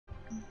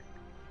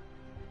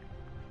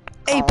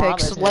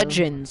Apex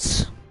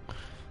Legends.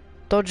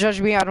 Don't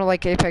judge me, I don't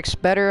like Apex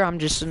better, I'm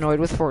just annoyed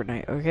with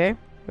Fortnite, okay?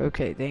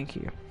 Okay, thank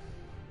you.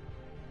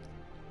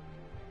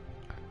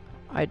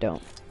 I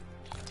don't.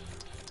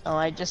 Oh,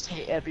 I just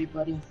hate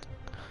everybody.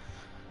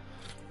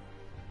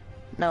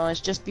 No,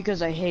 it's just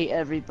because I hate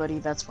everybody,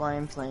 that's why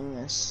I'm playing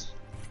this.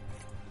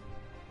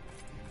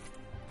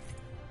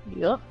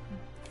 Yup.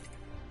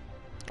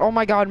 Oh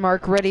my god,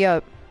 Mark, ready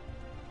up.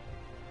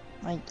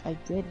 I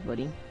did,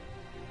 buddy.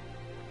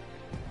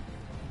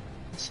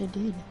 Yes, I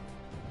did.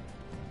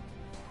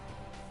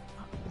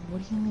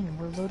 What do you mean?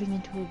 We're loading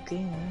into a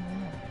game right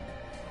now.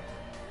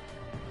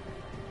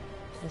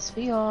 Yes,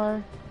 we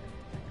are.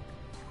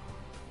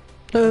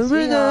 Yes,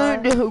 we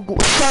are.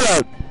 Shut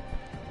up!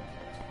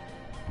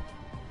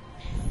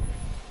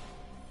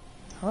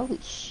 Holy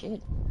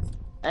shit.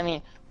 I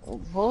mean,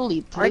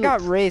 holy poop. I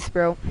got Wraith,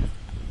 bro.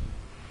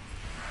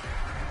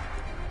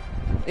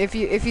 If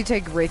you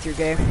take Wraith, you're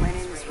gay. My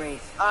name is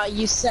Wraith.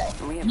 You said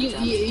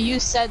you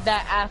said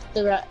that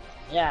after.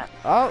 Yeah.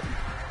 Oh,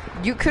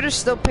 you could have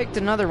still picked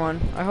another one.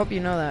 I hope you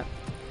know that.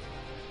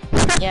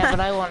 Yeah, but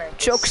I want to.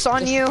 Joke's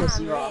on you. Let's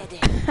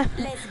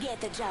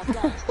get the job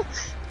done.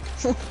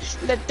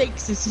 That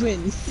takes this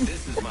win.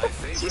 This is my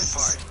favorite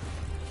part.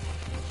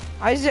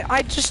 Isaac,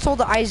 I just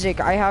told Isaac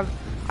I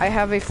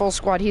have a full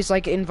squad. He's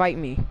like, invite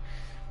me.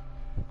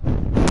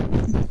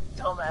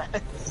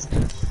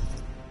 Dumbass.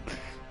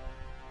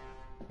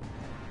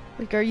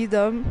 Like, are you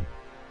dumb?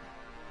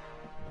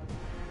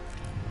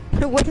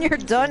 When you're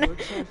done,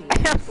 I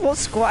have full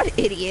squad,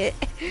 idiot.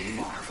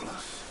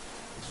 Marvelous.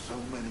 So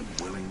many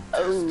willing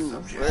Oh,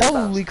 subjects.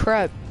 Holy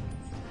crap.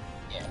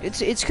 It's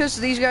because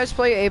these guys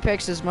play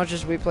Apex as much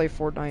as we play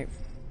Fortnite.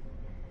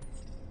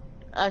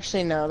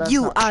 Actually, no, that's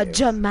You not are true.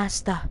 Jump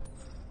Master.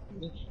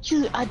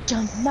 You are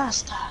Jump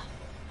Master.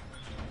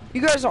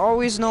 You guys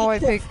always know I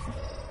pick.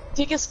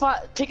 Pick a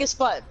spot,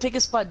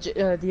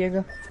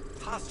 Diego.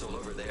 Hostile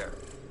over there.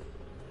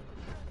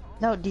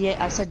 No,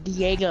 I said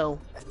Diego.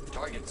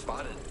 Target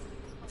spotted.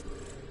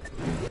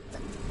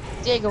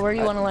 Diego, where do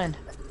you want to land?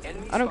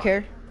 Enemy I don't spotted.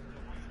 care.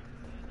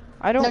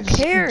 I don't No,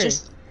 care.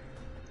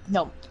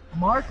 No,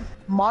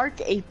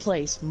 mark a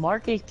place.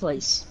 Mark a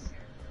place.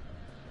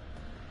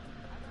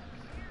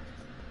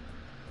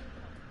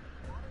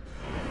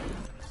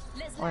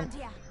 Let's land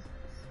here.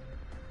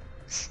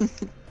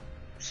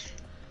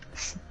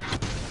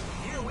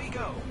 Here we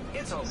go.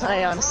 It's a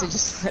I honestly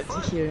just had to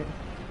hear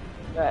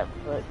that,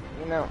 but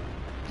you know.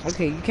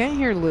 Okay, you can't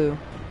hear Lou.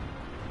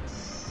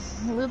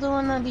 Little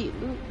one not eat.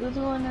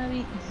 Little one not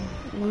eat.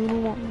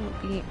 Lou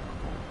won't be.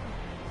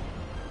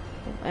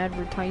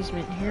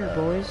 Advertisement here,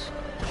 boys.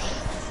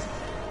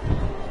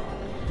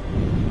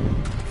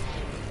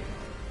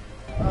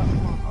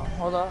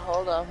 Hold up.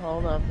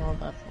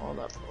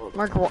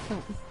 Mark,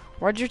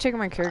 why'd you take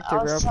my character,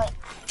 bro?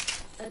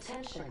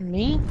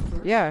 Me?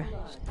 Yeah.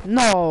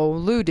 No,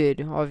 Lou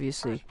did,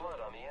 obviously. blood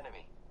on the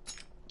enemy.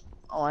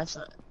 Oh, I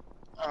thought.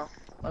 Oh,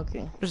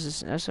 okay. What is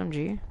this, an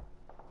SMG?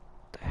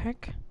 The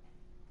heck?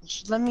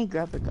 Just let me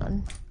grab a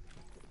gun.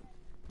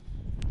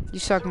 You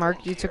suck,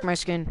 Mark. You took my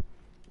skin.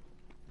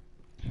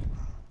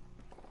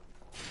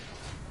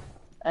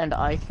 And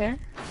I care?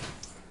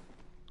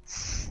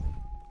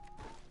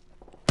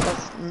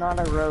 That's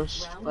not a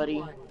roast,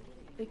 buddy.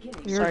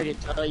 Sorry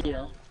to tell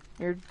you.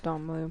 You're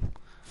dumb, Lou.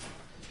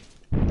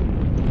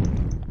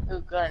 Ooh,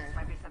 gun.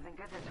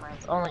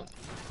 It's only.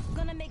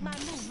 Gonna make my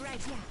move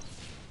right here.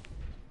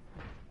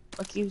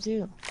 Fuck you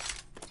too.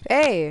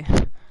 Hey!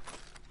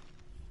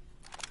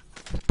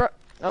 Bro,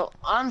 Oh,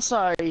 I'm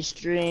sorry,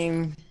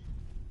 stream.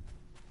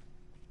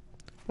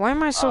 why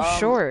am I so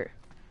short?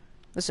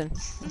 Listen.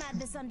 Might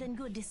be something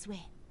good this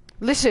way.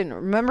 Listen,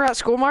 remember at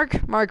school,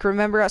 Mark? Mark,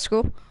 remember at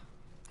school?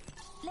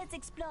 Let's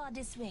explore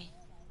this way.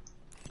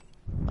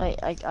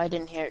 I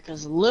didn't hear it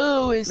because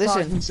Lou is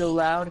Listen. talking so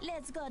loud.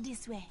 Let's go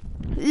this way.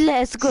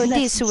 Let's go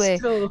this way.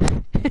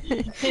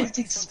 Let's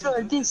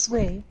explore this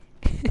way.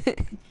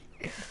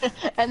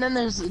 And then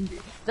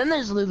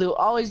there's Lulu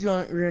always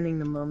ruining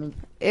the moment.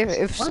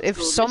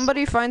 If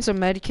somebody finds a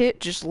med kit,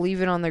 just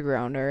leave it on the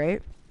ground,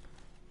 alright?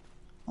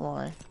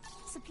 Why?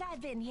 Supply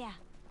bin here.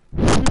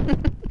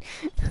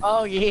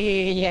 Oh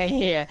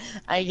yeah.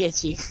 I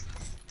get you.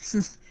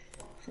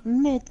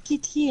 Med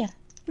kit here.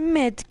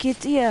 Med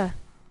kit, yeah.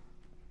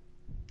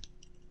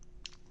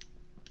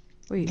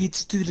 Wait.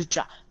 Gets to the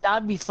job.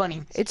 That'd be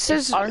funny. It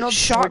says Arnold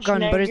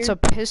shotgun, but it's Schwarzenegger- a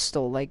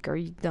pistol. Like, are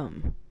you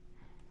dumb?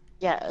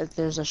 Yeah,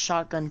 there's a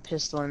shotgun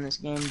pistol in this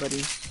game,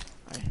 buddy.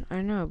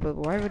 I know, but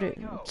why would it?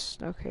 It's,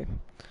 okay.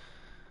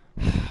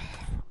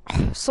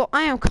 So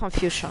I am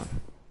Confucian.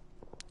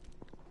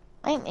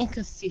 I'm in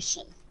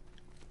confusion.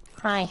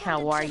 Hi,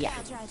 how are ya?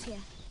 Right here.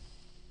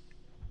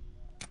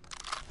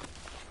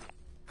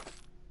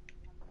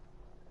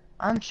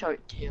 I'm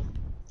short too.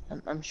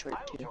 I'm short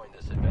I'll too. join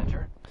this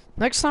adventure.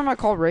 Next time I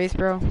call Wraith,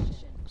 bro.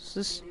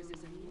 This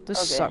Okay.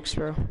 sucks,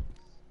 bro.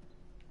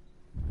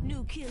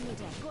 New kill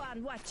leader. Go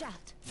and watch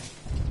out.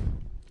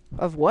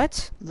 Of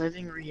what?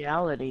 Living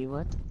reality.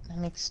 What? That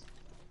makes.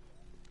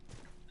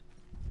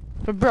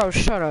 But bro,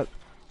 shut up.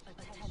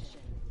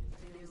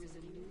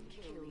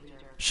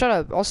 Shut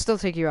up. I'll still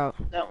take you out.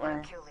 Don't worry.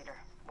 Kill leader.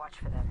 Watch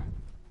for them.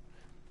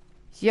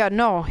 Yeah,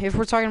 no. If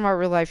we're talking about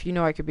real life, you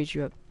know I could beat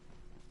you up.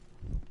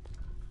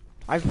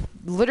 I've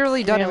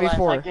literally done it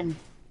before.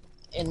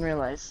 In real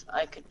life,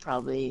 I could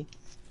probably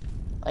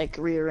like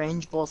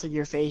rearrange both of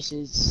your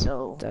faces.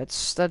 So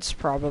That's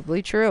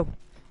probably true.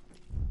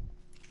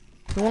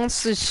 Who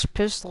wants this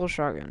pistol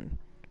shotgun?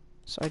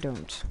 So I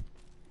don't.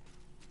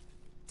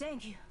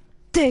 Thank you.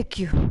 Thank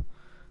you.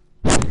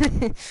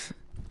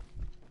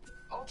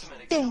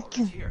 Ultimate Thank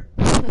you. accelerant here.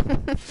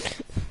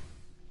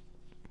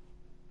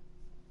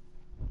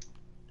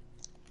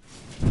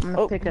 I'm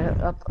gonna pick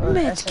up a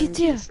Let's get SMG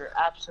here. for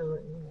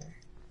absolutely.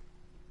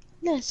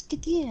 Let's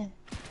get here.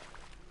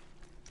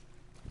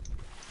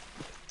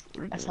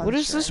 What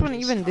does this one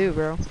even do,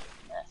 bro?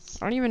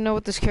 I don't even know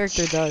what this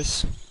character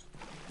does.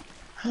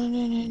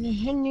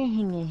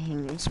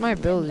 It's my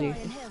ability.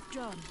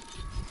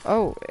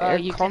 Oh,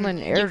 You called can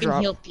an you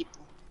can heal airdrop.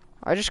 people.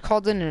 I just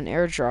called in an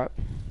airdrop.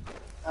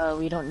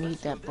 We don't need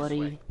that,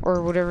 buddy.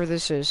 Or whatever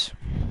this is.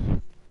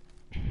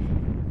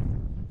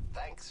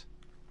 Thanks.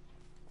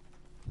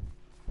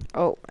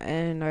 Oh,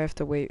 and I have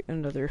to wait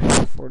another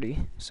 40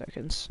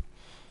 seconds.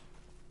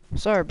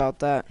 Sorry about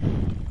that.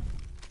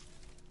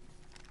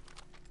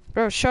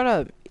 Bro, shut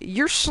up.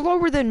 You're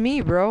slower than me,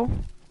 bro.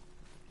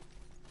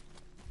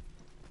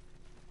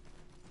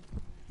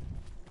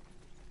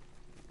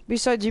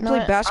 Besides, you No, play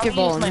I'll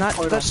basketball, use and my that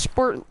portal.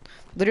 sport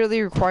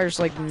literally requires,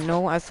 like,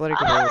 no athletic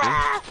ability.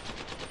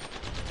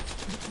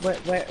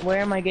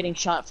 Where am I getting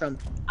shot from?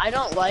 I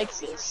don't like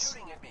this.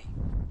 Shooting at me.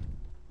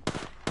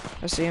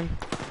 I see him.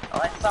 Oh,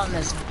 I found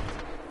this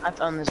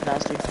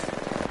bastard.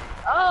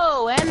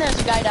 Oh, and there's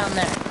a guy down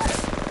there.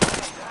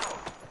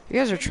 You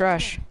guys are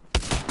trash.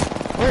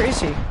 Where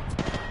is he?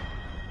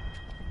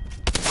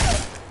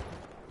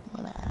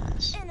 What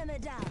ass. Enemy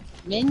down.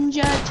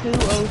 Ninja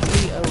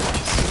 2030.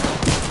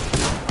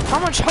 How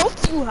much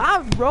health do you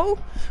have, bro?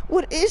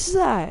 What is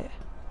that?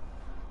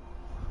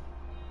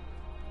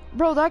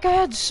 Bro, that guy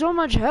had so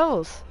much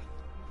health.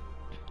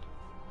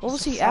 What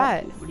was he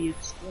at? What do you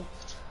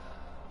expect?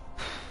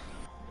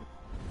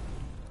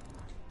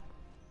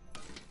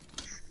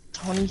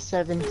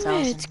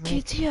 27,000. Let's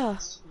get here.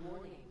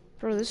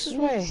 Bro, this is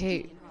why I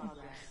hate.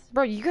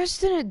 Bro, you guys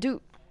didn't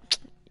do.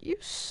 You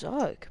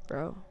suck,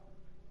 bro.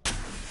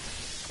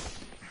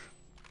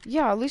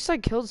 Yeah, at least I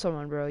killed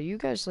someone, bro. You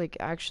guys, like,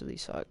 actually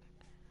suck.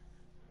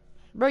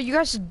 Bro, you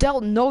guys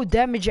dealt no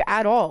damage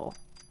at all.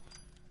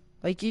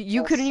 Like,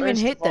 you Well, couldn't even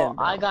first hit of all, them,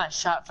 bro. I got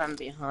shot from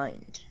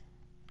behind.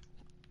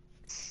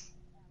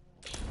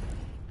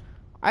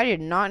 I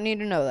did not need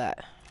to know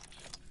that.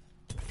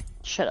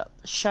 Shut up.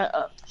 Shut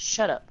up.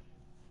 Shut up.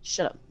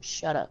 Shut up.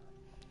 Shut up.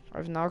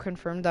 I've now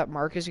confirmed that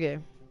Mark is gay.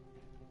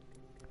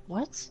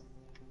 What?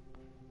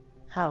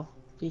 How?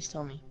 Please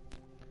tell me.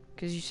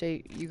 Because you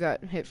say you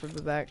got hit from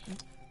the back.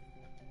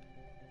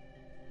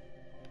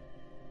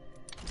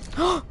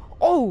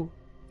 Oh!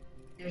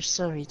 You're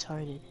so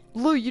retarded.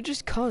 Lou, you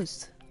just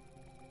cussed.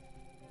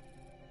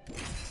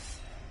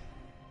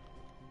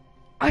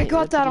 I Wait, got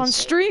what that did he on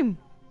say? stream.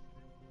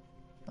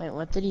 Wait,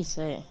 what did he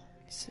say?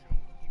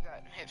 You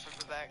got hit from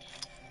the back.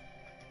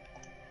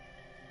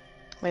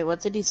 Wait,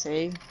 what did he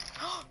say?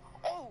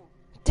 Oh!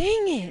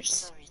 Dang You're it!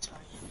 so retarded.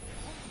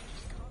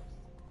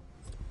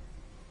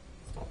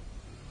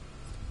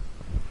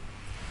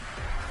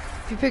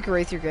 If you pick a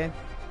Wraith, you're gay.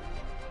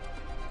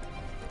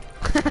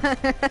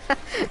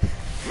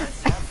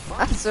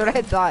 That's what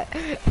I thought.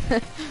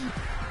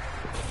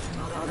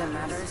 All that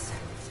matters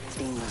is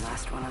being the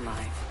last one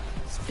alive.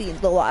 It's being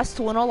the last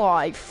one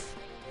alive.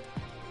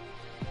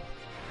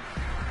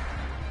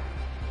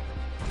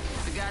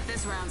 We got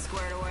this round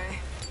squared away.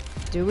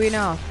 Do we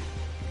know?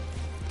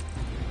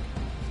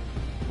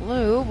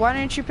 Lou, why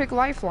didn't you pick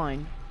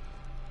Lifeline?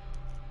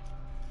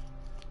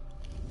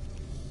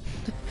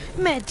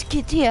 Med,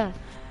 get here.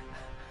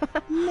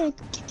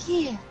 Get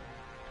here.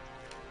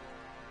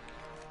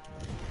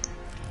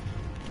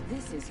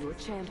 This is your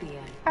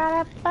champion.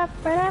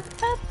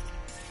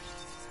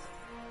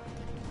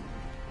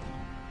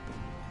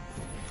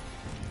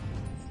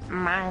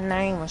 My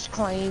name was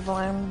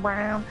Cleveland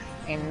Brown,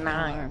 and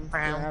I am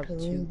proud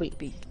to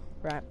be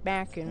Right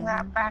back in.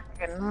 right back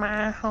in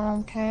my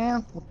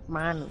hometown with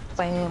my new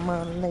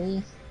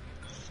family.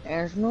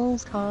 There's new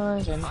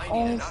cars and I need a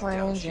old knockdown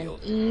friends and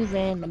shield.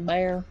 even a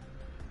bear.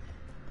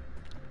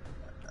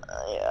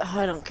 Yeah,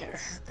 I don't care.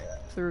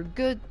 Through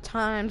good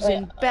times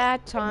and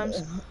bad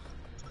times.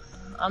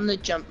 I'm the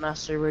jump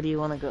master. Where do you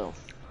want to go?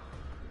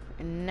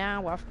 And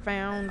now I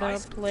found a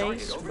Nice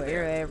place target over where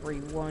there.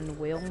 everyone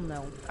will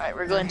know. Alright,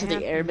 we're going to the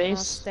I have airbase.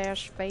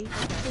 Mustache face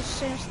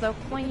since the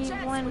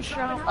Cleveland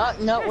shop. Oh,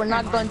 no, we're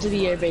not going to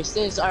the airbase.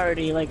 There's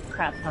already, like,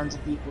 crap tons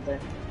of people there.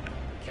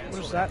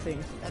 Where's that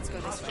thing? Let's go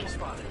this way. Hostile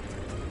spotted.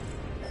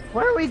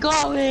 Where are we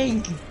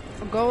going?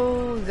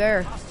 Go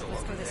there. Let's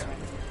go this way.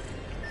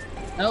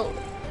 No.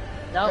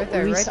 No, Right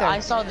there, right there, I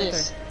saw right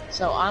this.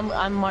 So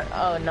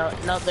oh,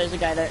 no, there's a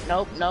guy there.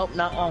 Nope, no.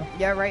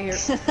 Yeah, right here.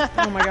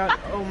 Oh my god.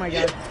 Oh my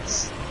god.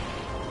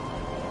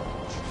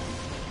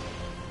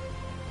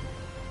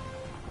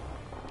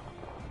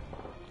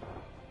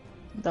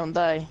 Don't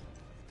die.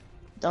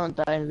 Don't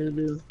die,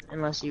 Lulu,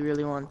 unless you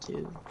really want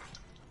to.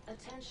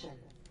 Attention.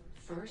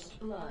 First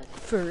blood.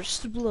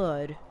 First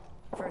blood.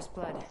 First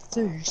blood.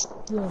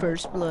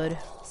 First blood.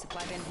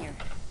 Supply bin here.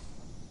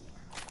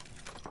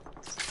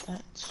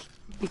 That's...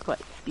 Be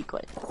quiet. Be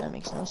quiet. That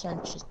makes no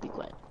sense. Just be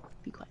quiet.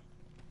 Be quiet.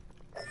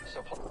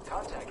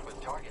 Contact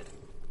with target.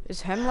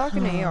 Is Hemlock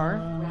an AR?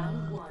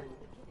 Round 1.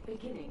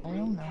 Beginning I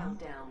don't know.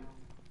 countdown.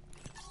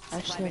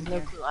 Actually, I have no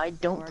clue. I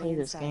don't play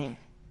this Inside. game.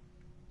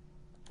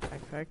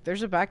 Backpack.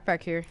 There's a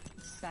backpack here.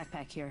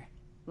 Backpack here.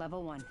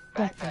 Level 1.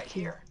 Backpack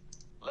here.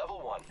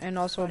 Level 1. And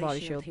also a body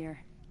shield. here.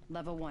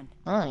 Level 1.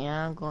 Oh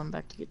yeah, I'm going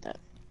back to get that.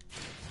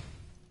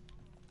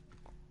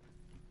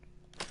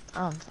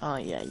 Oh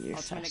yeah, you're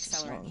Ultimate fast.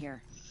 accelerant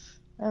here.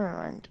 Never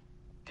mind.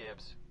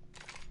 Dibs.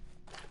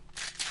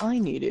 I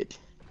need it.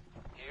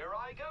 Here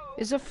I go.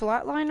 Is a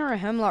flatline or a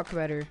Hemlock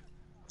better?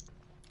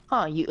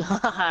 Oh, you.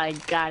 I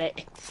got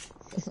it.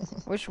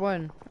 Which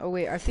one? Oh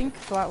wait, I think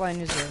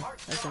flatline is a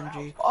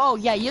SMG. Oh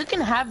yeah, you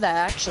can have that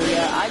actually.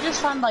 Yeah, I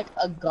just found like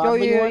a Yo,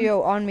 godly yo, one.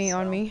 yo, on me,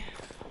 on me.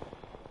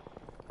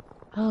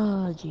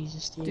 Oh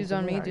Jesus, dude. Dude's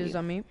on where me, are dude's you?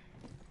 on me.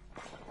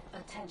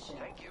 Attention.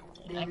 Thank you.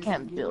 I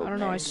can't build. I don't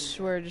know, I man.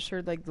 swear I just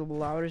heard like the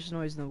loudest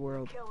noise in the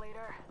world.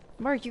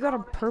 Mark, you got a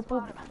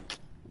purple...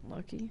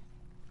 Lucky.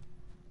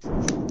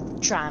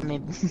 Try me.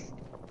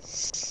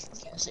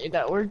 Can't say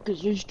that word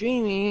because you're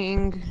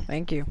streaming.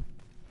 Thank you.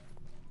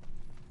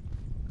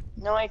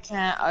 No, I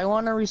can't. I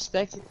want to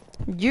respect.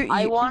 You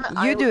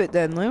do it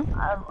then, Lou.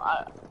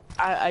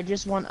 I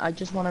just want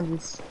to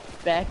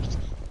respect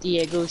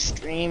Diego's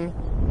stream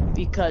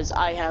because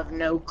I have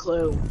no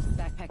clue.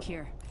 Backpack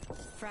here.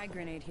 Frag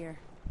grenade here.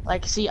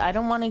 Like, see, I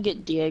don't want to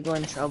get Diego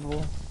in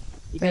trouble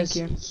because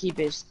Thank you. he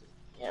basically,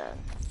 yeah.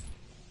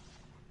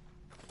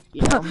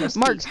 You know, Mark,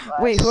 mistakes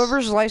wait, class.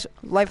 whoever's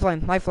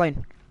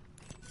lifeline.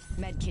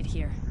 Med kit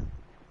here.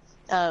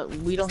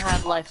 We don't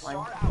have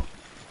lifeline.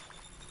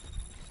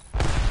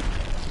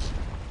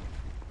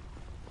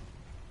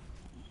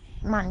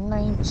 My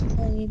name's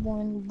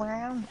Cleveland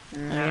Brown.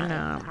 And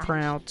I'm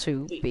proud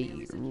to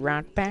be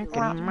right back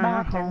in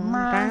my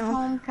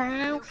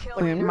hometown.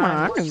 With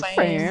my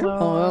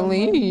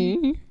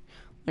family.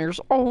 There's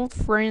old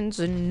friends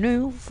and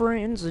new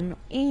friends and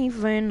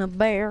even a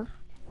bear.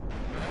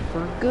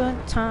 For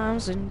good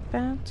times and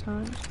bad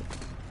times.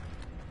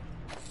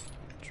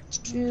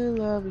 True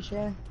love we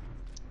share.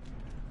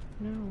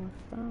 Now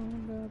I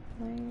found a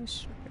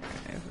place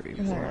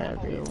where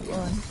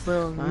Everyone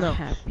will my know.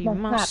 happy My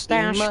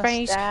mustache happy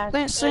face. mustache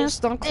This face. is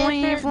the This is the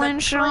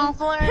Cleveland show.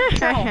 Cleveland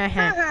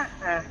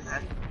show.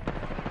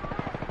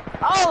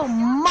 Oh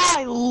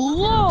my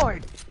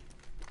lord!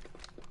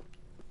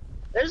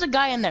 There's a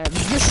guy in there.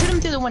 Just shoot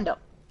him through the window.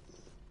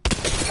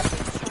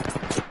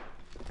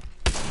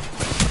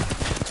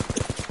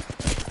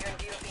 You're in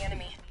view of the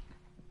enemy.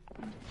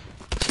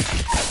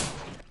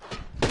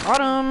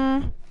 Got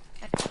him.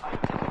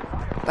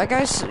 That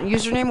guy's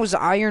username was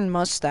Iron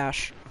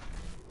Mustache.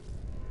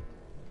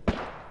 We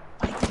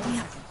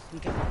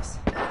got this.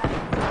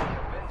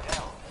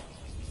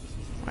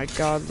 My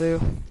God, Lou.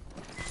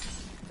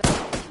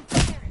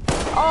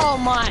 Oh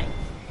my!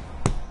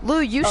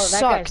 Lou, you Oh, that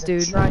suck, guy's a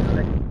dude.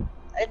 tryhard.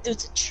 That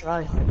dude's a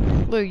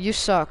tryhard. Lou, you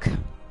suck.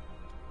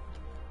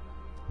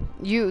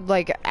 You,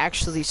 like,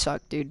 actually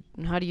suck, dude.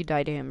 How do you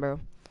die to him, bro?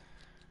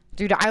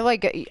 Dude,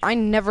 I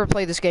never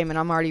play this game and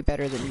I'm already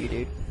better than you,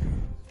 dude.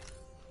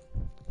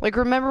 Like,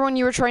 remember when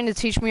you were trying to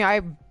teach me? I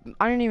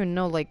didn't even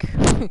know, like...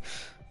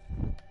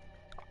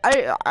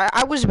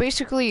 I was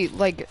basically,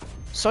 like,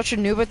 such a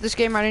noob at this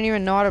game, I didn't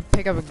even know how to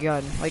pick up a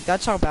gun. Like,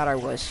 that's how bad I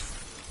was.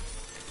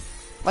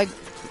 Like,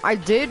 I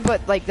did,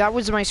 but, like, that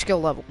was my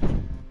skill level.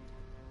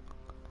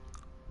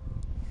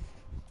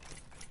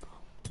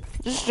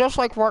 This is just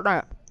like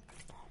Fortnite.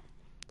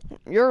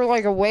 You're,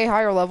 like, a way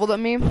higher level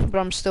than me, but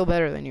I'm still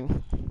better than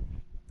you.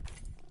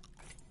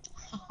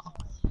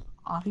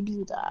 I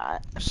do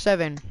that.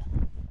 7.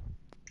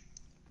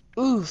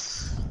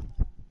 Oof.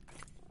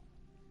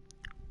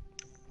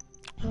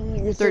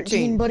 You're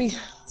 13, buddy.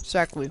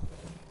 Exactly.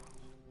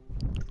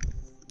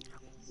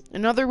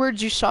 In other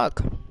words, you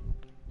suck.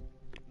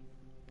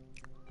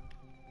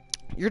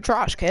 You're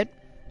trash, kid.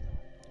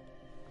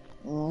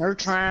 You're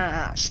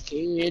trash,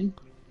 kid.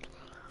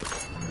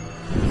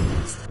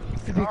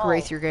 You pick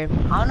Wraith your game.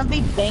 I wanna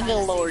be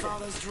Bangalore. All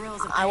those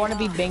drills have I wanna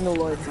paid be off.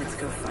 Bangalore. Let's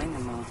go find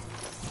them all.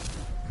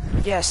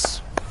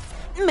 Yes.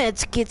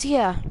 Meds kit,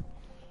 yeah.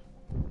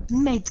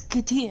 Mate,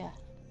 get here.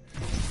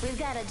 We've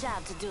got a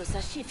job to do,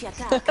 so shift your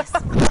carcass.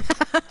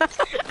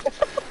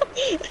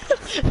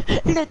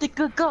 Let it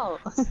go.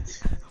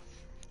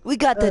 We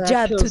got the that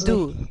job to kills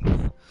do.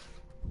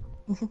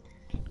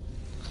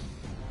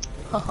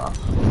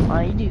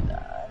 I do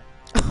that.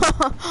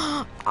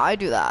 I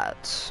do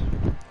that.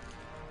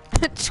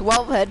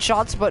 12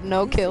 headshots, but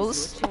no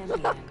kills.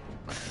 Champion.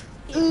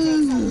 It takes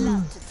a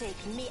lot to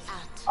take me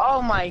out.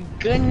 Oh my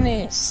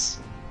goodness.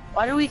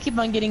 Why do we keep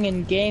on getting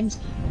in games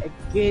that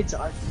kids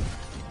are...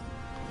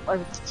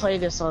 like to play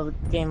this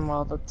game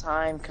all the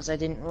time because I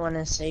didn't want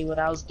to say what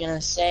I was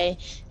gonna say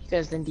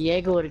because then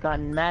Diego would have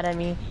gotten mad at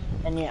me,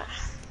 and yeah.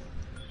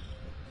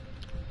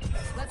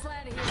 Let's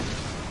land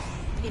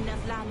here.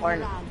 Enough lying Or-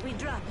 around. We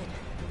dropping.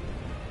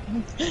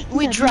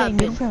 We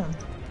dropping.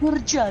 We're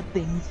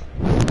dropping.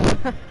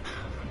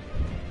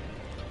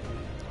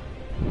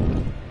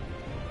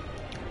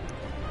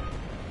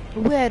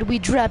 Where we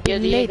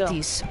dropping Diego.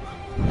 ladies?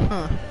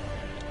 Huh.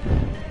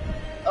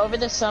 Over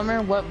the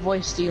summer, what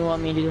voice do you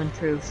want me to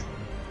improve?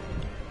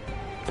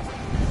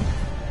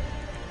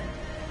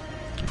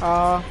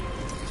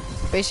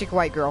 Basic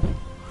white girl.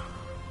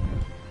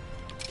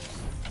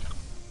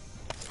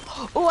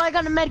 Oh, I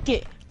got a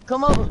medkit.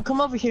 Come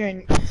over here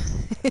and.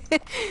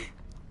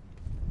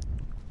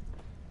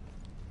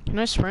 Can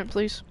I sprint,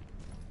 please?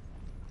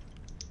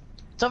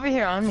 It's over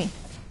here on me.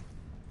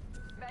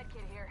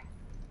 Medkit here.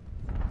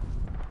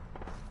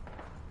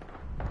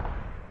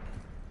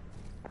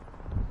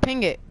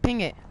 Ping it,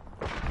 ping it.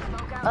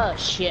 Oh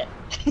shit.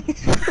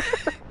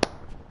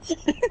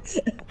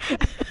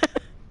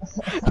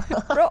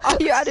 Bro, all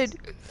you added.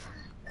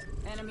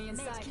 Enemy in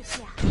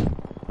sight.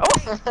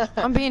 Oh,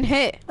 I'm being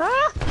hit.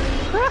 I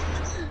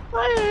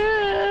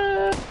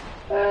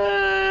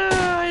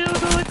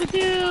don't know what to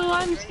do.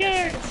 I'm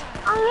scared.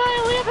 I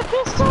only have a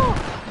pistol.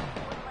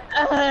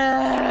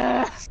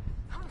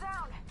 I'm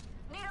down.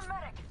 Need a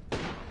medic.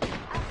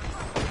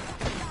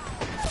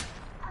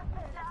 I've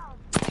been down.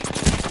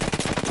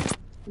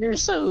 You're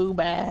so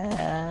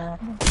bad.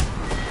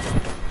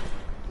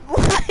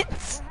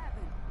 What?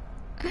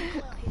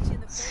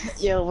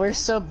 Yo, we're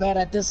so bad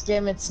at this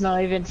game. It's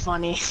not even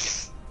funny.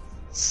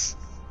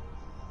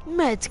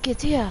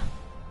 Medkit here.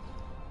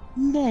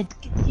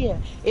 Medkit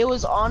here. It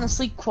was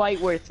honestly quite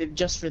worth it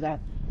just for that.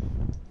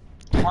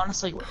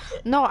 Honestly worth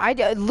it. No,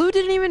 Lou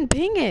didn't even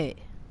ping it.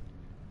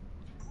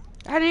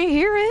 I didn't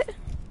hear it.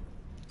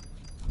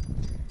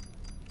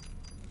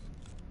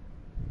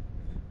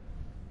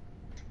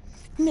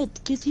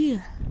 Medkit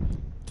here.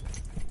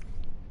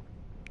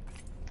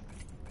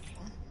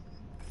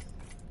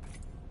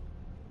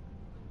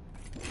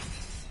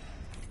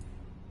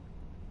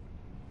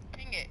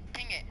 Ping it,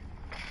 ping it.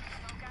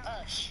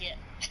 Oh shit.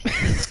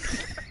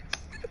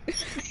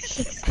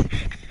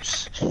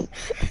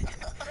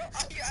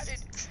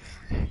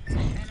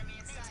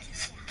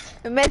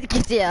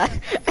 Medkit here.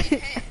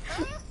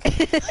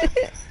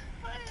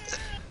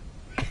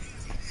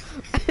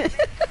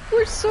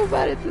 We're so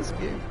bad at this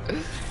game.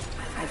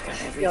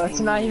 Yo, it's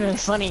not even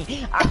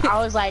funny.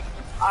 I was like,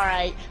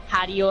 alright,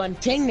 how do you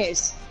unping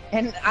this?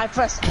 And I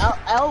pressed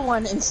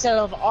L1 instead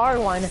of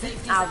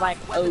R1. I was like,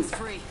 oh,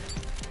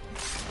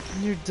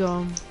 You're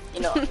dumb.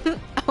 you know.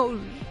 Oh.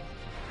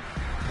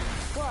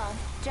 Go on.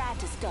 Try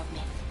to stop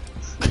me.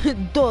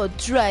 Don't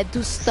try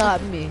to stop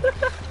me.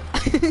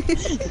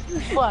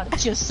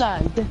 Watch your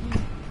side.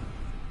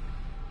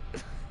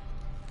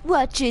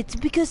 Watch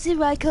it, because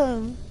here I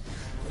come.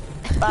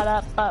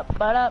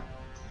 Ba-da-ba-ba-da.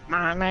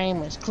 My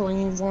name is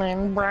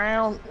Cleveland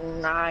Brown,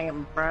 and I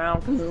am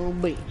proud to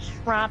be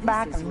right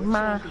back in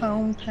my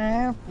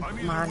hometown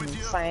with my new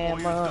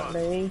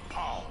family.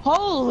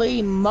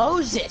 Holy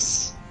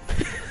Moses!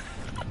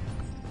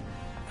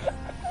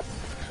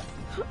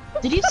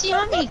 Did you see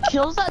how many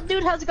kills that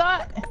dude has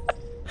got?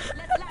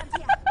 Let's land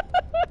here.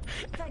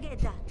 Forget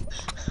that.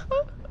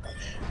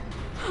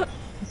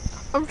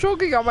 I'm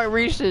choking on my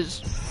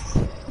Reese's.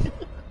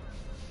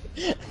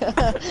 You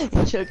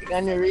choking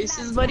on your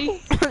Reese's, buddy?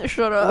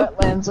 Shut up.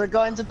 Wetlands. We're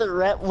going to the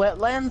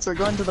wetlands. We're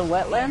going to the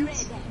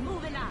wetlands.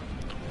 Moving on.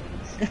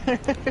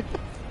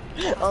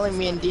 Only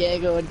me and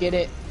Diego would get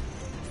it.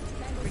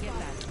 Forget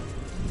that.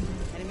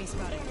 Enemy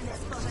spotted.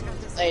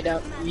 They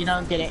don't. You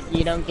don't get it.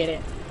 You don't get it.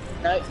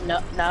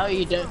 No,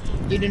 you don't.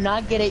 You do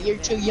not get it. You're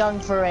too young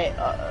for it.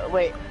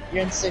 Wait,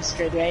 you're in 6th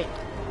grade, right?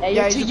 Yeah,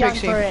 you're Yeah, too he's a young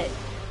pixie. for it.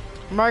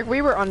 Mark,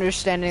 we were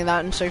understanding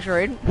that in 6th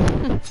grade.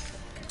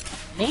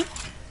 Me?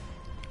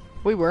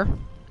 We were.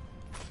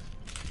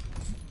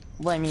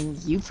 Well, I mean,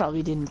 you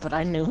probably didn't, but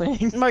I knew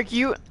it. Mark,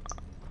 you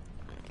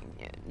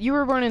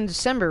were born in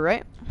December,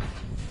 right?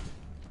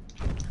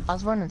 I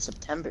was born in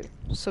September.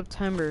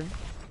 September.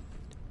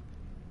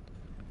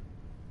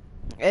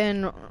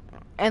 And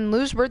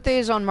Lou's birthday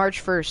is on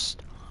March 1st.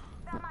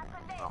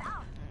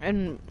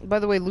 And by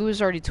the way, Lou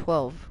is already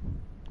 12.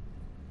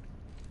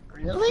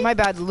 Really? My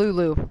bad,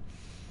 Lulu.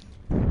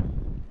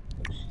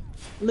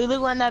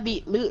 Lulu wanna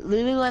beat.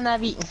 Lulu wanna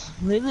beat.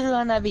 Lulu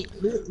wanna beat.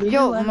 Lulu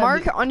Yo, wanna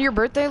Mark, beat. on your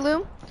birthday,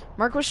 Lou,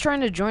 Mark was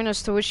trying to join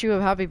us to wish you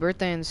a happy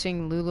birthday and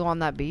sing Lulu on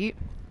that beat.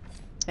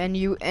 And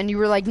you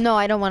were like, no,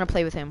 I don't want to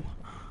play with him.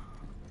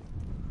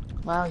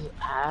 Wow, you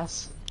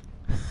ass.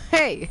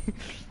 Hey.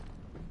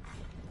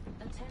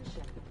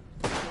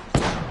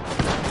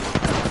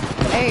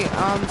 Hey,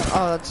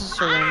 oh, that's a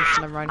syringe.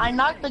 Never mind. I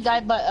knocked the guy,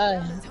 but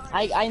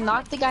I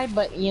knocked the guy,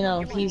 but you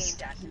know he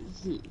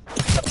Taking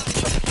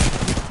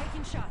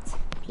shots.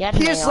 he had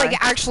He an is AR. like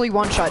actually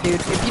one shot, dude.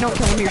 If you don't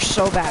kill him, you're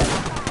so bad.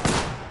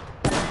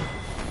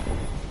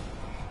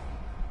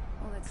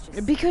 Well, let's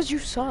just Because you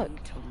suck. you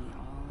told me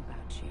all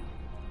about you.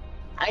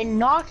 I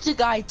knocked a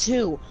guy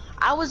too.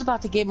 I was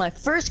about to get my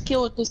first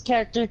kill with this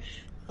character,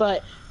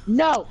 but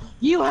no,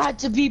 you had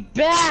to be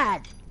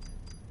bad.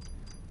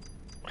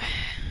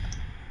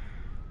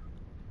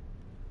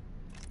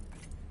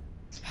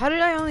 How did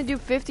I only do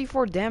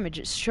 54 damage?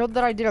 It showed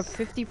that I did a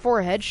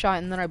 54 headshot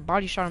and then I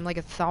body shot him like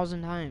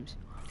 1,000 times.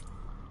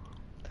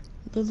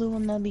 Lulu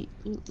on that beat.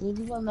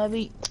 Lulu on that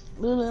beat.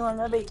 Lulu on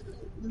that beat.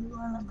 Lulu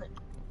on that beat.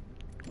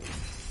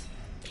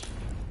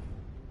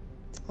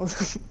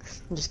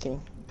 I'm just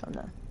kidding. Calm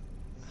down.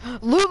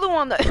 Lulu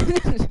on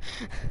the.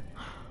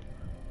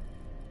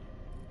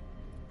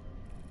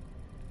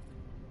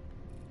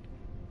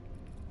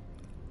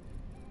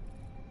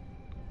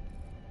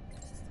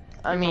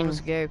 I mean, was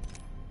gay.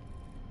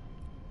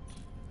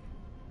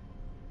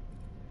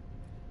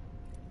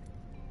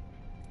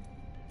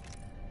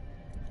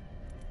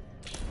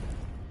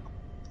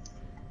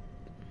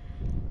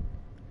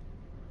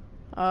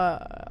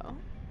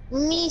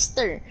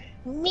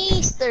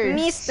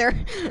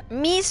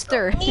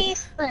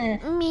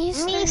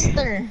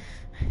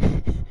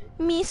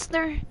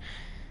 Meester.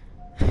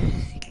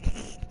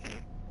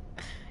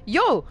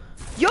 Yo!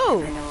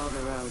 I know all the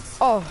roads.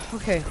 Oh,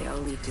 okay. They all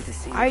lead to the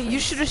same You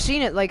place. should have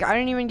seen it. Like, I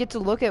didn't even get to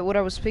look at what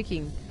I was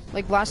picking.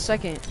 Like, last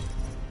second.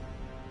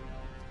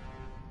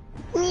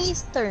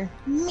 Meester.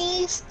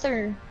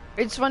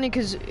 It's funny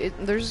because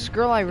there's this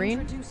girl, Irene,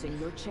 Introducing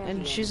your champion.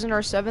 and she's in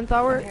our 7th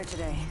hour, Here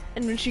today.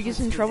 and when she gets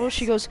in trouble,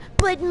 she goes,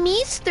 "But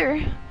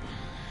Meester!"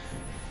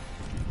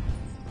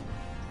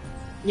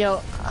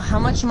 Yo, how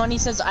much money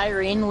says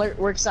Irene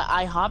works at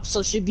IHOP,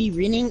 so she'd be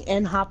reading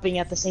and hopping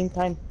at the same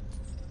time?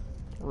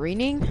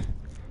 Raining?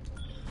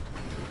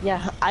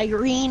 Yeah,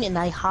 Irene and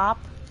IHOP.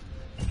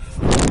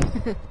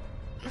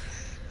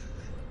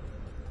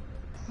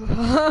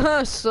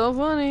 So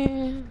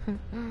funny.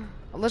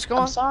 Let's go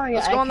on. I'm sorry,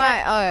 Let's go on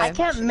that. I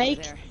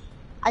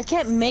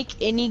can't make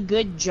any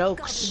good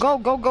jokes. Go.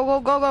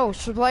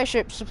 Supply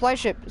ship.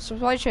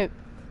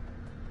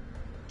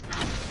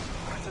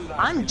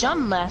 I'm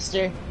Jump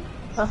Master.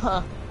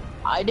 Haha,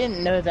 I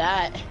didn't know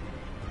that.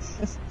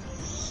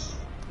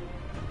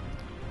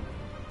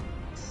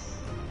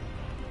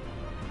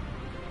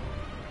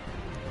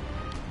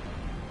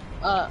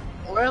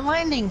 We're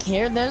landing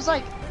here. There's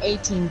like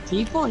 18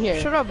 people here.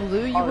 Shut up,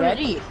 Lou. You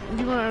Already? You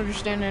wouldn't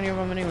understand any of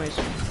them anyways.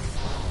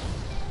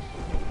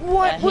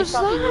 What he was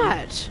probably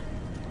that?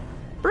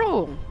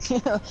 Bro,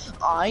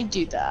 I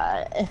do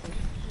that.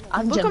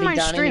 I'm look at jumping my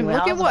down stream. anyway.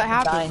 Look I at was what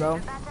about to happened, die.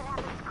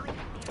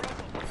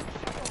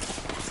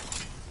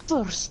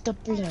 bro. First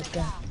blood.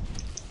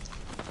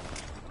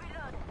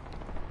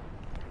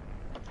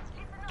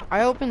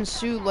 I opened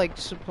like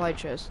supply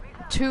chest.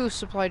 2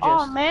 supply chests.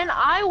 Oh man,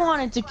 I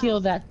wanted to kill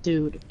that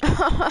dude.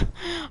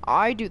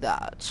 I do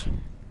that.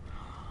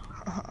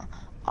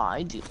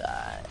 I do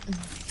that.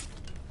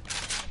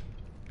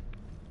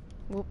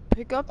 We'll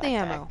pick up the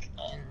ammo.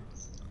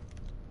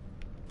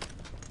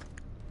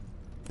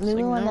 Lulu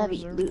like on no that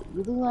beat. reserve.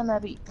 Lulu on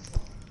that beat.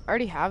 I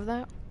already have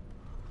that.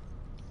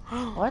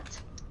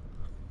 What?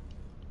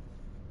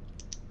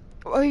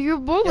 Oh, you're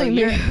bullying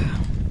me.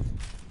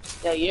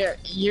 Yeah,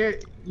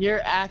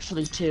 you're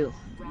actually 2.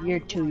 You're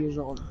 2 years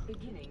old.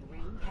 Beginning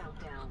ring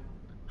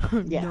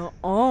countdown. Yeah. No, Not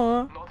all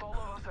of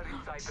us are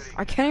inside the ring.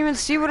 I can't even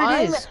see what it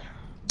I'm- is.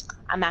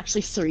 I'm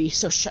actually 3,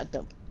 so shut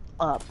them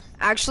up.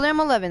 Actually, I'm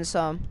 11,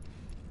 so.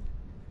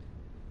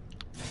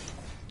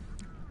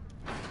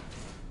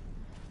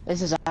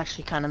 This is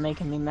actually kind of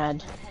making me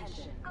mad.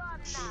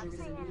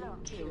 Choosing new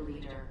kill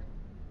leader.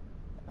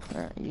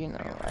 You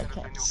know, I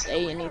can't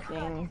say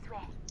anything.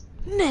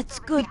 Let's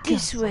go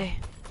this way.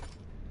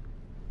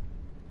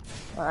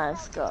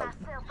 Let's go.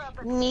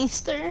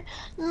 Meester.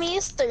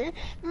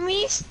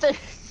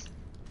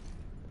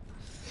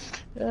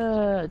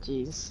 Oh,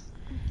 jeez.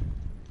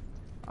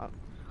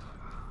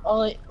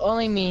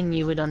 Only me and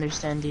you would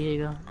understand,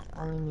 Diego.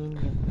 Only me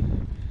and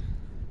you.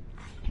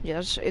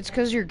 Yes, it's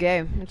because you're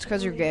gay. It's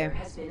because you're gay.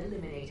 Has been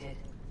eliminated.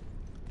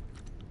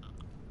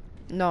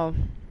 No,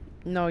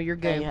 you're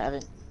No, gay. you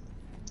haven't.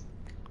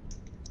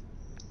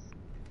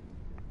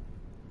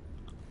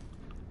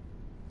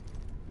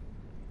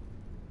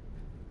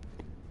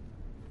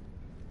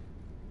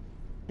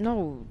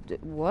 No,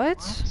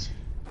 what?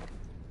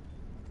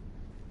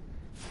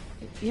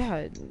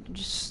 Yeah,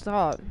 just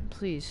stop,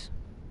 please.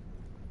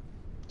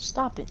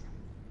 Stop it.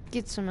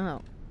 Get some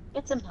help.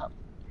 Get some help.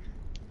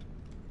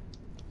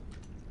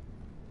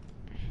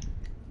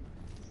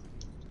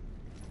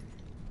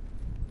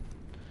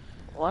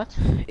 What?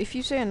 If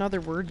you say another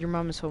word, your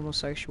mom is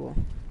homosexual.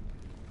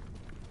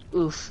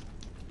 Oof.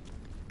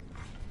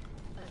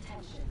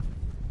 Attention.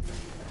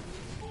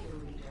 Kill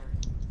leader.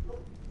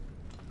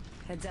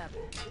 Heads up.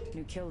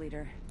 New kill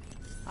leader.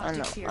 I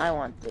know. I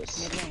want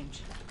this.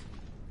 Mid-range.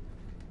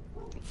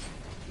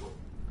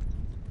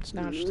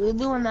 Snatched.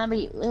 Lulu on that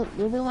beat.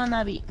 Lulu on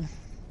that beat.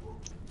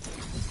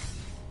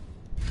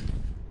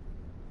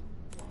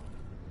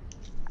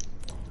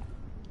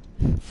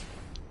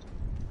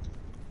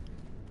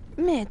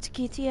 Let's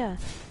get here.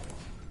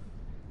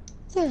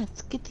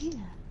 Let's get here.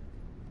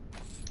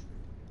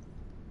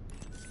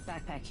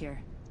 Backpack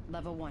here.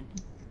 Level 1.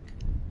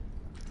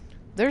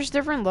 There's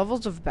different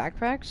levels of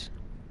backpacks?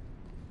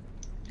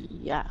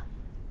 Yeah.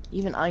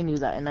 Even I knew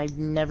that, and I've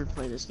never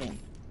played this game.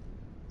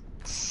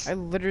 I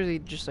literally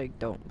just like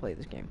don't play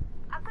this game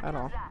at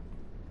all.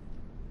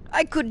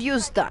 I could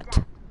use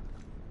that.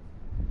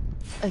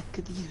 I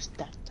could use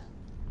that.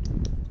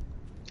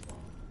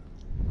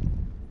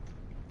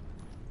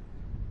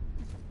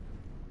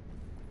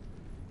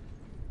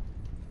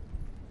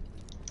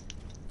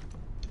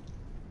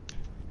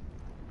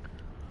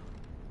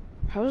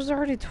 How is there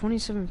already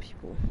 27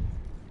 people?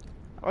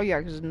 Oh yeah,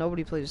 because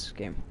nobody plays this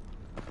game.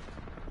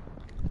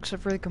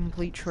 Except for the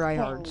complete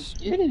tryhards.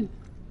 Dude.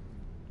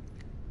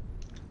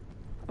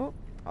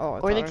 Oh,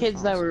 Or the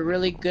kids that were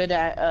really good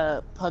at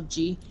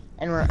PUBG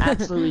and were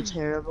absolutely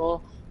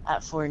terrible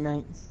at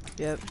Fortnite.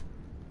 Yep.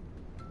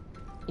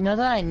 You know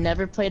that I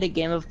never played a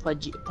game of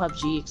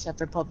PUBG except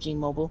for PUBG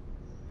Mobile?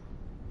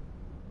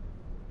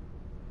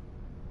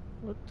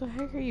 What the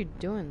heck are you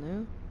doing,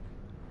 Lou?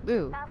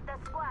 Lou.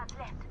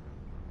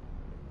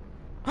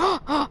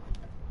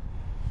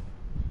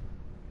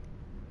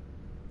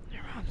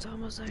 Your mom's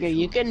almost Yeah,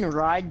 you can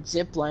ride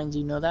zip lines,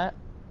 you know that?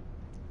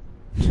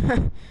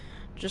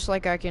 Just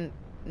like I can.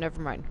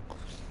 Never mind.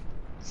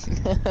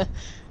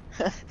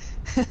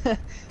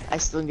 I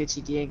still get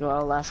you, Diego.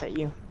 I'll laugh at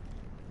you.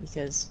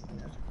 Because, you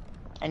know,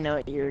 I know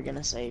what you were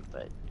gonna say,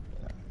 but,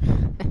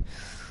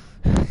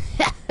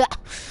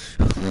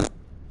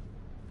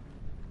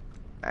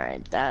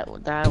 Alright, that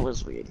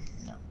was weird.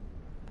 No.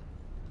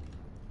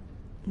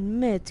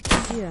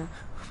 Medkit.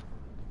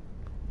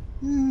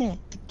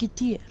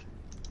 Medkit.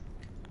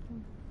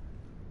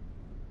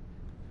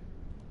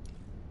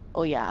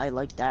 Oh yeah, I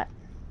like that.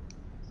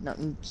 No,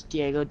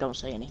 Diego, don't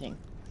say anything.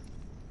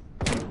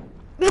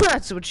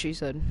 That's what she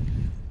said.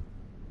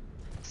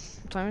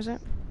 What time is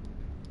it?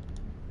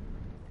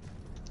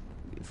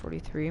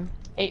 8:43.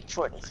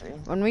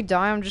 8:43. When we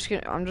die, I'm just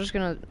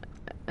gonna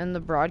end the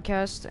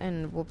broadcast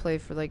and we'll play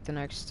for like the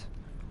next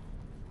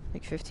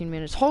like 15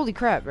 minutes. Holy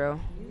crap, bro!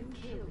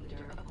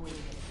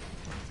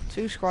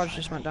 2 squads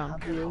just went down.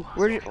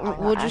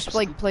 We'll just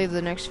like play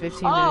the next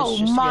 15 minutes. Oh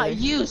just my!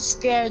 together. You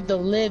scared the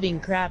living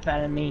crap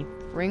out of me.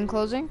 Ring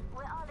closing.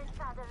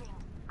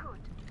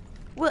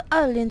 We're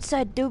all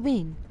inside the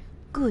ring.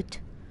 Good.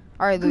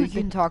 All right, Lou, you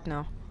can talk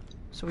now,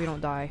 so we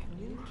don't die.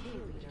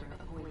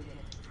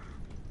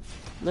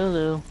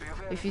 Lulu.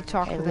 If you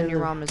talk, Hey, then your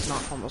Lulu. mom is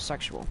not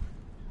homosexual.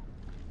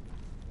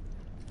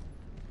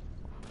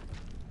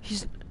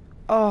 He's.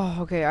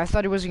 Oh, okay. I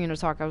thought he wasn't gonna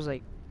talk. I was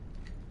like.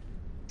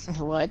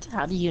 What?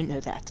 How do you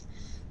know that?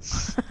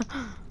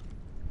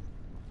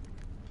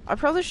 I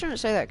probably shouldn't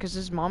say that because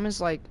his mom is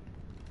like.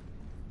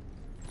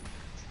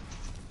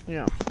 You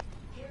know.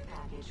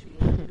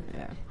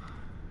 Yeah.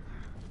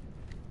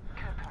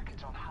 Care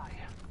package on high.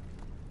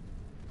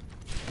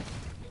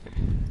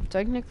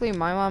 Technically,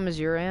 my mom is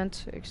your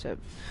aunt,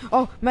 except.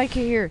 Oh,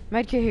 medkit here.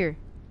 Medkit here.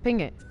 Ping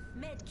it.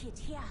 Medkit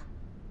here.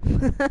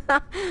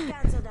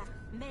 Cancel that.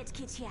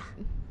 Medkit here.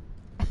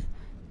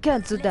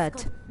 Cancel Let's that.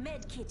 go.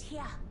 Medkit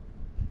here.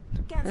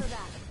 Cancel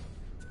that.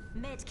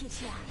 Medkit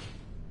here.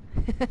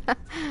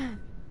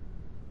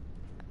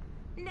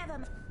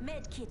 Never.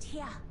 Medkit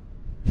here.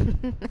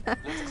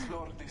 Let's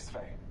explore this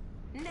way.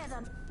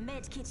 Never.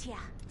 Medkit here.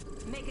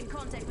 Making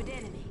contact with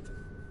enemy.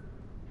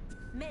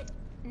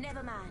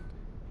 Never mind.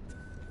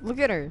 Look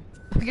at her.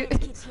 Look at.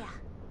 Medkit here.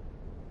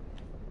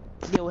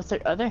 Yeah, with her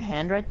other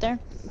hand right there.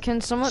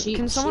 Can someone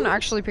She- someone she-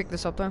 actually pick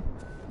this up though?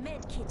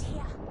 Medkit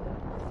here.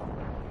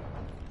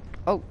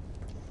 Oh,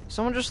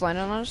 someone just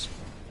landed on us.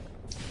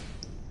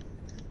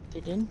 They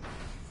did.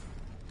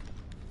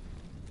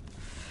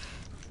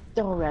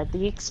 Dora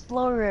the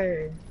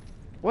Explorer.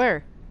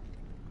 Where?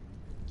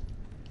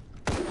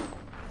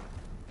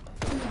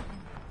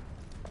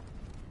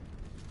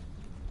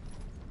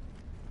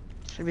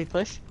 Should we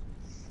push?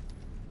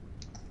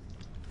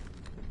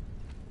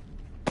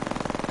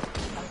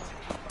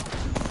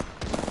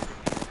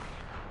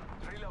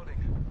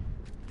 Reloading.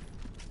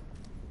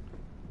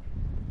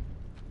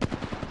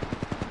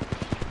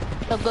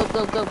 Go, go,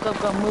 go, go, go,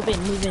 go. Move in,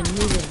 move in,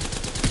 move in.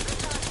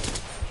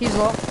 He's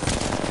low.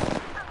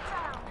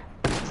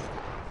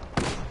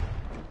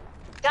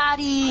 Got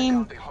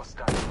him. The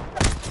hostile.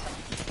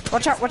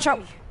 Watch out! Watch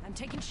out! I'm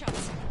taking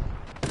shots.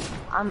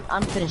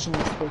 I'm finishing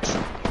this bitch.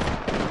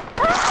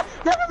 Ah!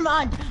 Never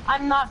mind.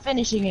 I'm not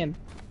finishing him.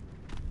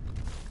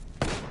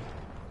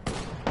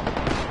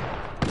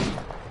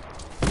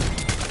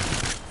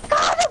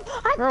 Got him!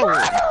 I Bro,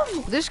 got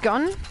him! this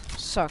gun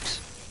sucks.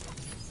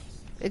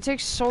 It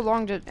takes so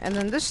long to, and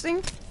then this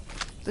thing,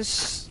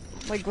 this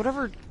like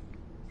whatever.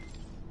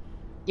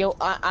 Yo,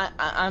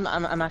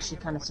 I'm actually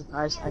kind of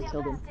surprised I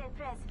killed him.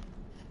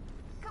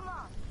 Come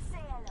on, say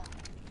hello.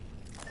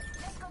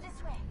 Let's go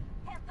this way.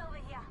 Head over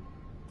here.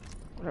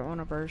 I don't want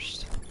to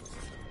burst.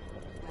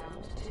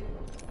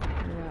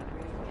 Yeah.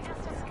 Just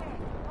escape.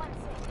 One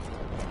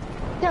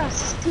second.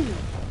 Yes, dude.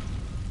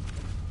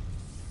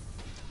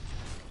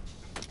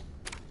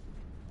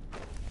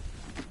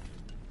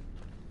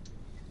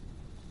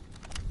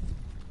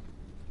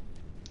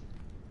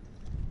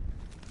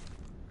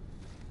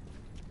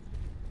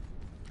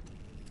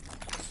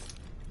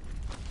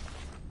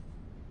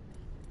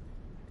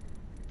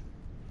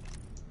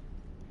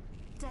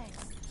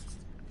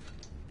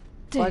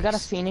 Well, I got a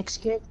Dicks. Phoenix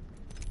kit.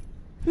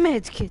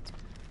 Med kit.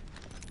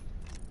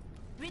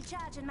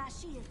 Recharging my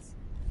shields.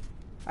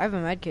 I have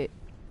a med kit.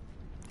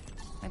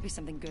 Might be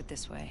something good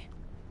this way.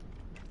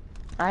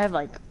 I have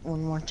like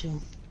one more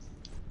too.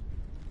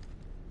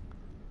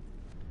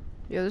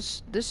 Yeah,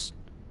 this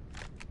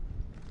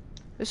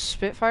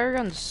Spitfire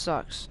gun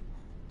sucks.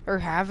 Or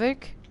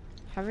Havoc.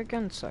 Havoc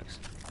gun sucks.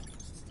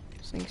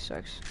 This thing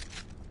sucks.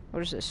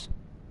 What is this?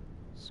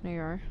 It's an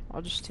AR.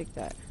 I'll just take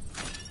that.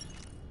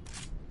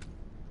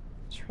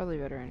 It's probably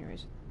better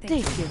anyways.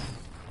 Thank you.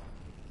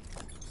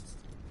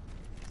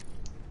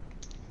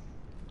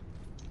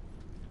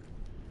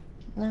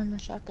 No, no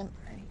shotgun.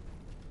 Right.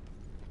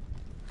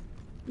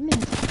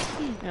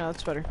 Yeah,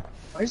 that's better.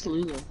 Where's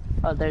Lulu?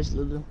 Oh, there's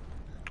Lulu.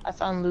 I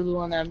found Lulu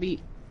on that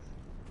beat.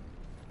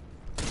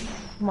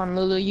 Come on,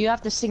 Lulu. You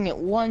have to sing it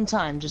one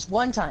time. Just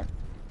one time.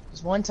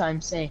 Just one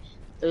time. Say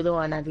Lulu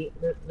on that beat.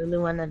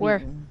 Lulu on that beat.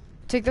 Where?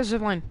 Take the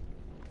zip line.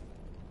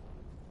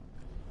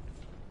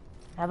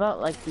 How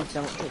about like we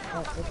don't take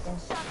that with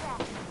us?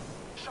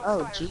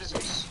 Oh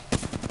Jesus!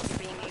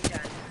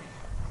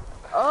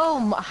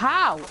 Oh,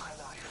 how?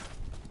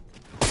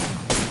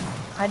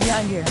 Hide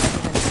behind here.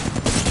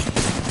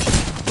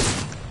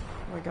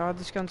 Oh my god,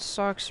 this gun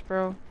sucks,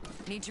 bro.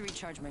 Need to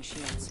recharge my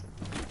shields.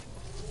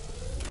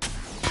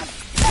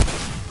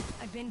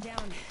 I've been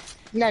down.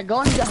 Yeah, go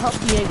and help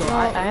Diego.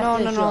 I have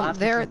to heal No.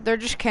 after They're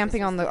just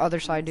camping on the other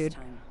side, dude. This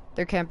time.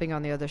 They're camping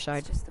on the other side.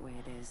 It's just the way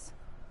it is.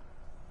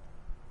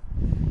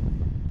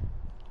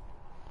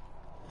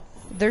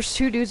 There's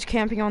two dudes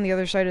camping on the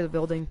other side of the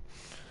building.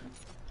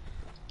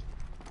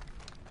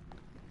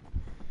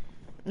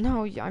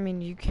 No, I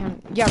mean you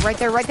can't. Yeah, right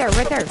there.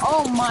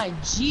 Oh my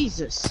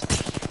Jesus!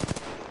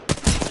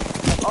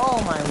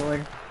 Oh my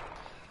Lord!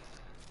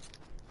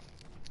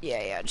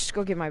 Yeah, just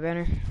go get my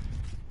banner.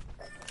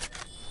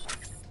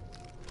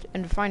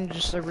 And find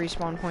just a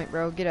respawn point,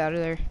 bro. Get out of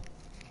there.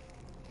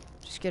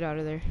 Just get out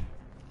of there.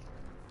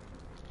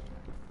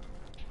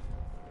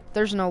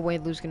 There's no way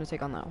Lou's gonna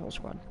take on that whole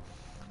squad.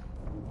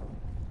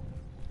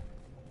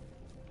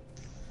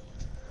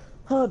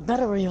 Oh,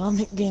 Battle Royale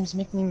games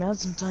make me mad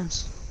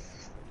sometimes.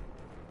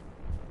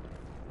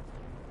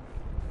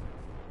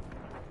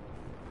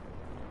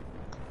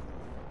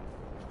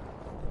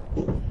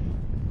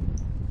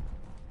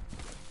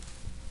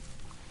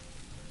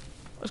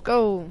 Let's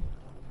go.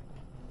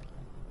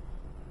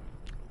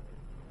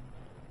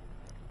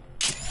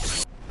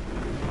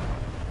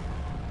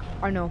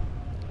 I know.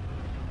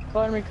 Go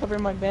and recover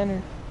my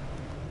banner.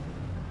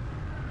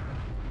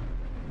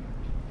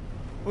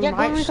 We Yeah, go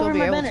might and still recover be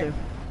my able banner. to.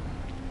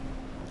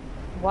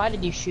 Why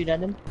did you shoot at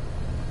him?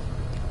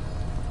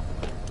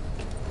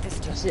 This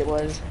Yes, just it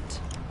was.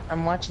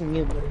 I'm watching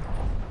you, buddy.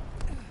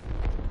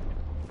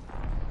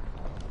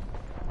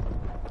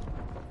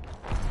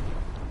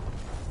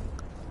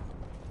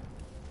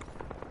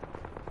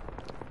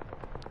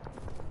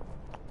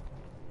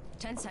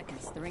 Ten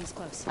seconds. The ring's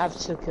close. I have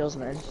 2 kills,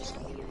 man.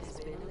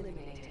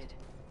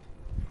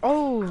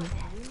 Oh.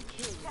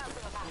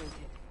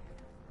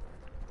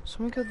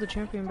 Someone killed the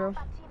champion, bro.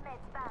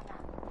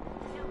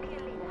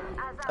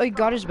 Oh, he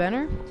got his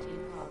banner?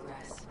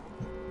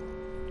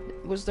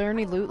 Was there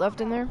any loot left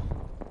in there?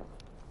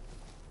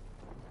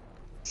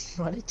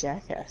 What a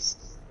jackass.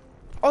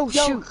 Oh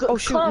Yo, shoot! Oh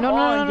shoot! come No!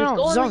 on, just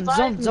go and Zone!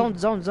 revive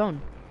me.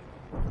 Zone!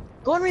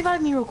 Go and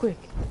revive me real quick.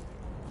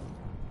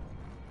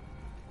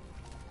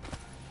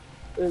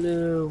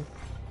 Lulu.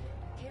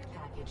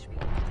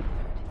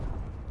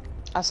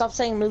 I'll stop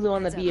saying Lulu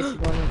on the B if you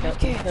want to go.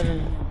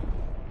 Okay.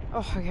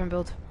 Oh, I can't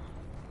build.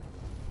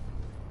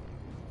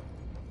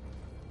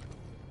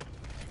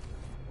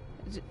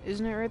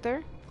 Isn't it right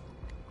there?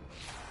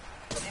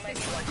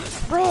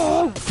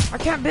 Bro! I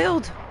can't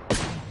build!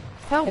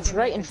 Help! It's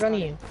right in front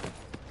of you.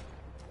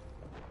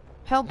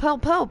 Help,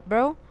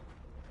 bro!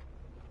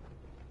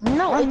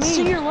 No, On it's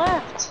me. to your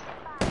left.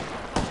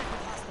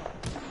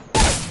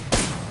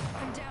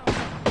 I'm down.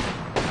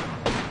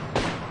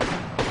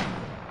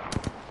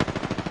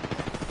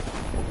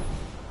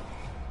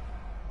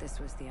 This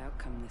was the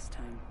outcome this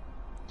time.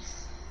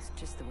 It's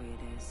just the way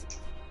it is.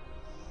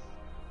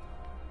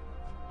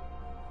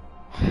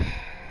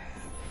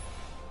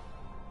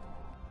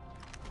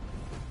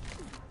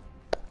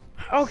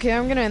 Okay,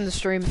 I'm gonna end the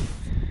stream.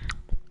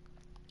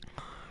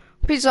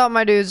 Peace out,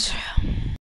 my dudes.